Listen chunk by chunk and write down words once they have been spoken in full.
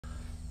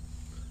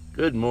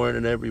Good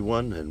morning,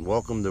 everyone, and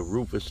welcome to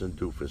Rufus and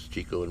Doofus.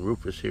 Chico and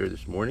Rufus here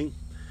this morning.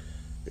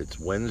 It's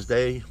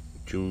Wednesday,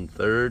 June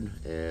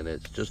 3rd, and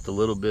it's just a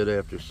little bit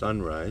after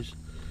sunrise.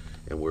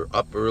 And we're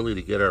up early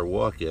to get our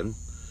walk in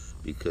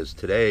because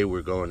today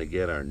we're going to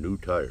get our new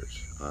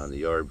tires on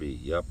the RV.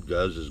 Yep,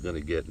 Guz is going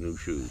to get new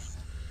shoes.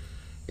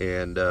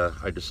 And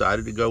I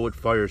decided to go with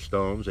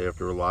Firestones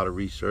after a lot of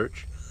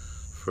research.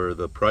 For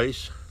the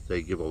price,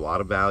 they give a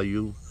lot of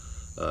value.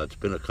 It's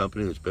been a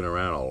company that's been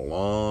around a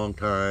long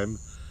time.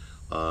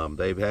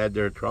 They've had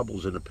their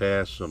troubles in the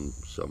past,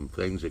 some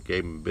things that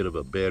gave them a bit of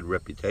a bad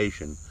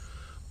reputation,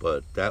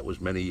 but that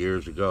was many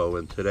years ago.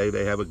 And today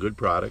they have a good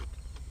product,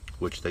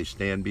 which they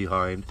stand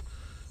behind.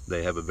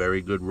 They have a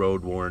very good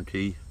road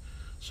warranty,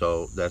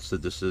 so that's the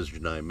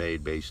decision I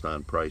made based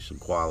on price and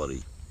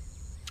quality.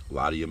 A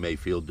lot of you may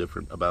feel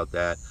different about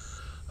that.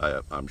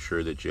 I'm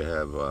sure that you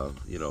have,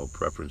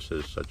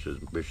 preferences such as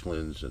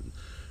Michelin's and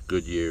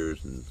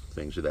Goodyear's and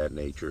things of that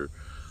nature.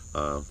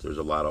 There's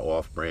a lot of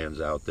off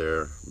brands out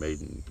there, made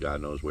in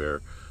God knows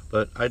where,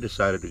 but I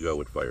decided to go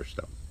with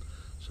Firestone.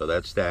 So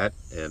that's that,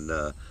 and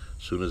as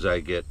soon as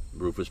I get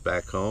Rufus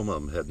back home,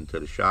 I'm heading to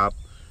the shop,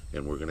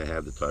 and we're going to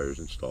have the tires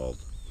installed.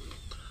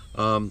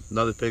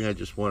 Another thing I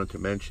just wanted to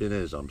mention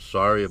is I'm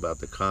sorry about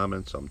the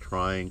comments. I'm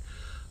trying.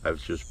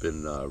 I've just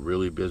been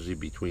really busy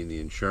between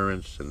the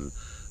insurance and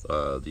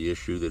the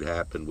issue that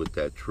happened with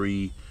that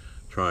tree,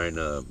 trying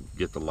to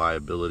get the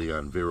liability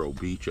on Vero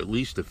Beach, at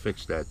least to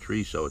fix that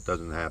tree so it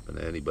doesn't happen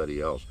to anybody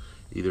else.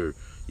 Either,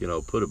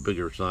 put a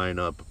bigger sign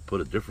up,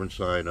 put a different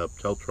sign up,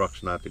 tell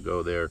trucks not to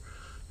go there,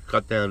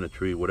 cut down the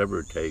tree, whatever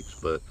it takes,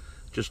 but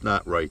just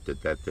not right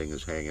that that thing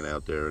is hanging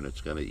out there and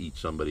it's going to eat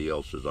somebody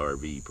else's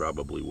RV,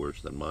 probably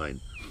worse than mine.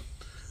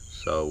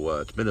 So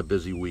it's been a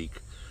busy week.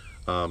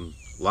 A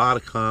lot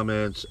of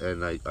comments,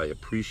 and I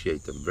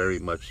appreciate them very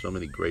much. So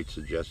many great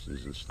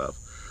suggestions and stuff.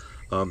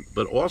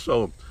 But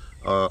also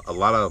a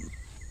lot of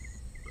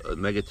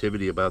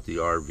negativity about the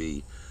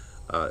RV.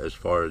 As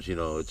far as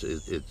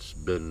it's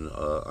been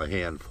a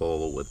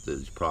handful with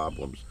these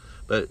problems.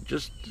 But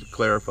just to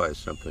clarify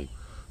something,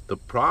 the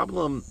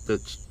problem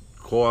that's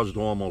caused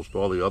almost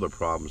all the other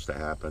problems to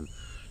happen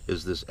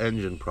is this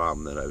engine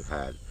problem that I've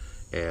had.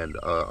 And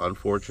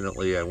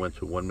unfortunately, I went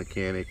to one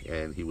mechanic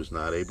and he was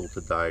not able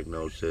to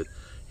diagnose it.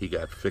 He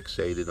got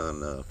fixated on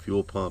the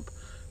fuel pump,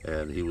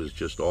 and he was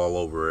just all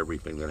over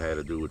everything that had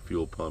to do with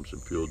fuel pumps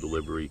and fuel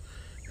delivery.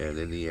 And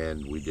in the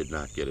end, we did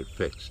not get it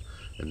fixed.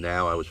 And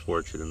now I was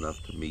fortunate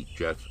enough to meet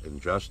Jeff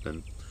and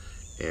Justin,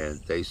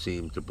 and they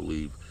seem to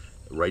believe,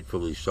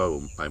 rightfully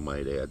so, I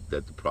might add,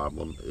 that the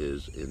problem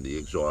is in the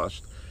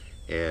exhaust.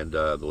 And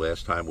the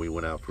last time we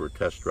went out for a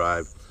test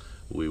drive,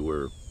 we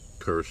were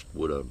cursed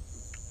with a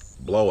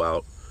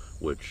blowout,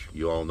 which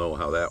you all know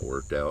how that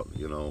worked out,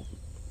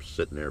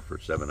 sitting there for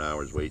 7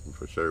 hours waiting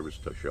for service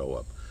to show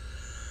up.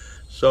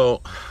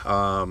 So,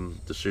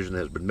 decision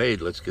has been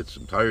made. Let's get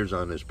some tires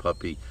on this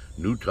puppy,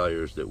 new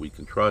tires that we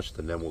can trust,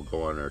 and then we'll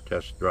go on our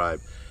test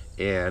drive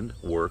and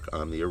work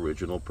on the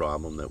original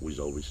problem that was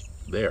always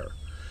there.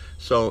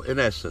 So, in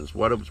essence,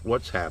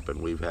 what's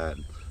happened? We've had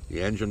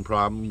the engine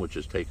problem, which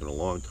has taken a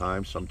long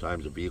time.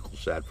 Sometimes a vehicle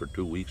sat for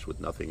 2 weeks with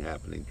nothing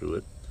happening to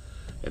it,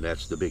 and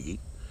that's the biggie.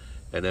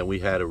 And then we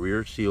had a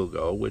rear seal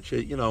go, which,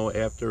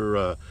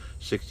 after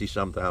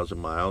 60-some thousand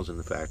miles, and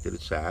the fact that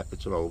it's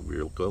an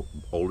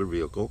older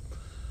vehicle,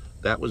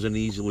 that was an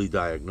easily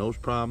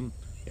diagnosed problem,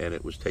 and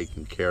it was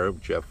taken care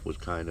of. Jeff was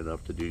kind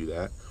enough to do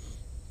that.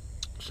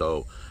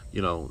 So,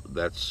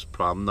 that's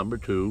problem number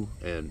 2,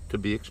 and to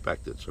be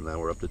expected. So now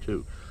we're up to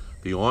 2.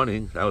 The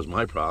awning, that was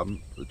my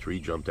problem. The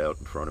tree jumped out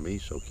in front of me,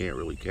 so can't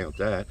really count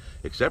that,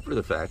 except for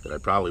the fact that I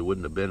probably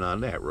wouldn't have been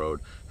on that road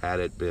had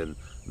it been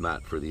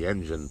not for the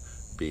engine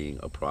being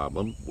a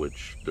problem,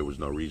 which there was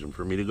no reason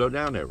for me to go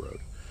down that road.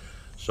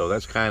 So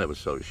that's kind of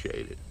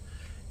associated.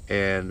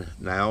 And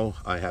now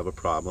I have a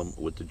problem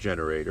with the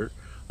generator.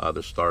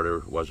 The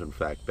starter was in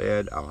fact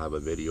bad. I'll have a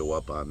video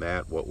up on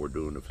that, what we're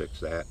doing to fix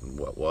that and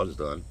what was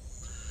done.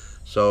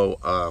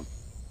 So,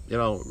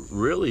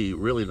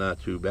 really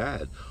not too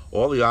bad.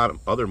 All the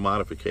other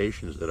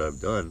modifications that I've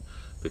done,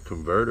 the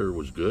converter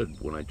was good.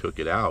 When I took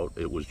it out,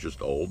 it was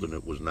just old, and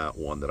it was not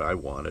one that I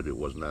wanted. It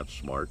was not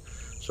smart.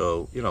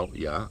 So,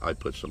 yeah, I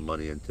put some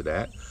money into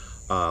that.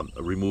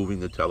 Removing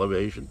the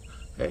television.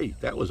 Hey,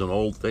 that was an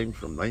old thing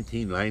from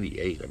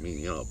 1998. I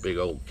mean, a big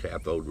old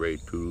cathode ray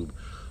tube,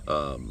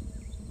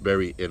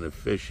 very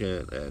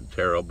inefficient and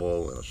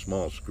terrible, and a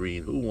small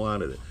screen. Who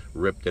wanted it?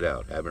 Ripped it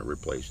out. Haven't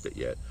replaced it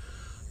yet.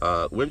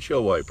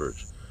 Windshield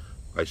wipers.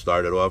 I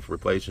started off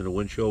replacing the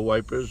windshield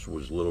wipers.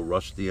 Was a little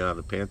rusty on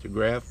the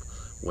pantograph.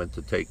 Went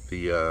to take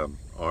the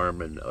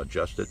arm and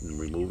adjust it and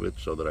remove it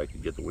so that I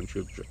could get the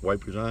windshield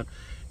wipers on,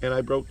 and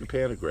I broke the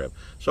pantograph.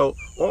 So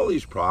all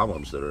these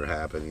problems that are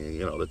happening,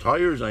 the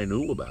tires I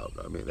knew about.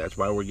 I mean, that's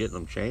why we're getting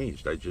them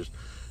changed. I just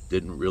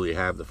didn't really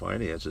have the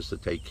finances to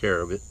take care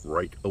of it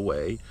right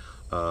away.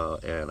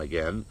 And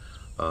again,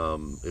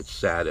 it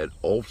sat at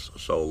Ulf's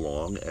so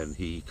long, and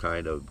he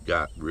kind of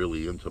got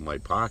really into my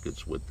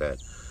pockets with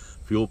that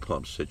fuel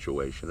pump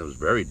situation. I was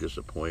very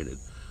disappointed.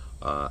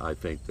 I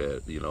think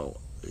that,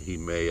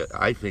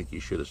 I think he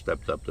should have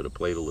stepped up to the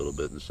plate a little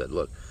bit and said,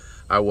 look,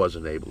 I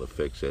wasn't able to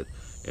fix it,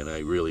 and I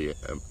really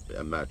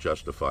am not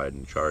justified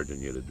in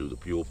charging you to do the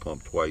fuel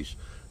pump twice,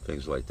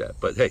 things like that.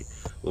 But hey,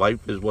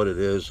 life is what it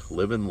is.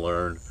 Live and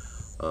learn.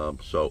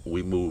 So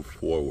we move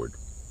forward.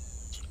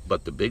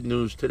 But the big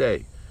news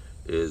today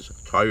is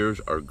tires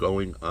are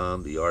going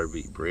on the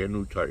RV. Brand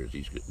new tires.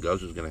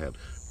 Gus is going to have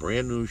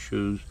brand new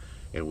shoes,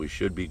 and we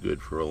should be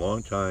good for a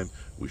long time.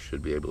 We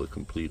should be able to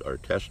complete our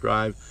test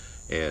drive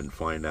and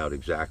find out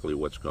exactly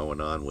what's going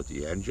on with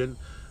the engine.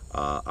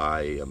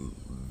 I am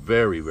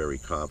very, very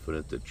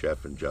confident that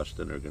Jeff and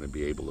Justin are going to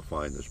be able to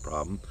find this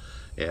problem.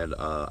 And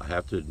I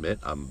have to admit,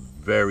 I'm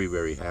very,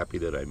 very happy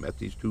that I met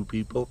these two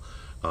people.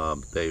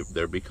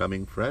 They're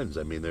becoming friends.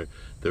 I mean,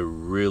 they're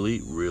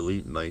really,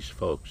 really nice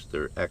folks.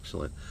 They're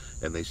excellent,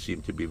 and they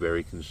seem to be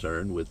very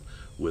concerned with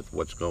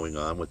what's going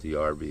on with the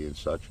RV and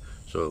such.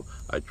 So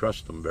I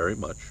trust them very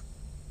much.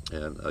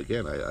 And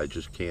again, I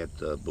just can't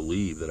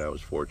believe that I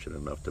was fortunate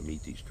enough to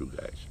meet these two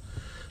guys.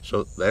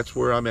 So that's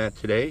where I'm at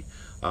today.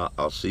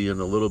 I'll see you in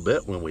a little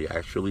bit when we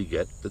actually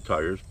get the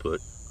tires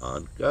put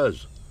on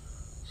Gus.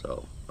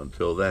 So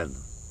until then.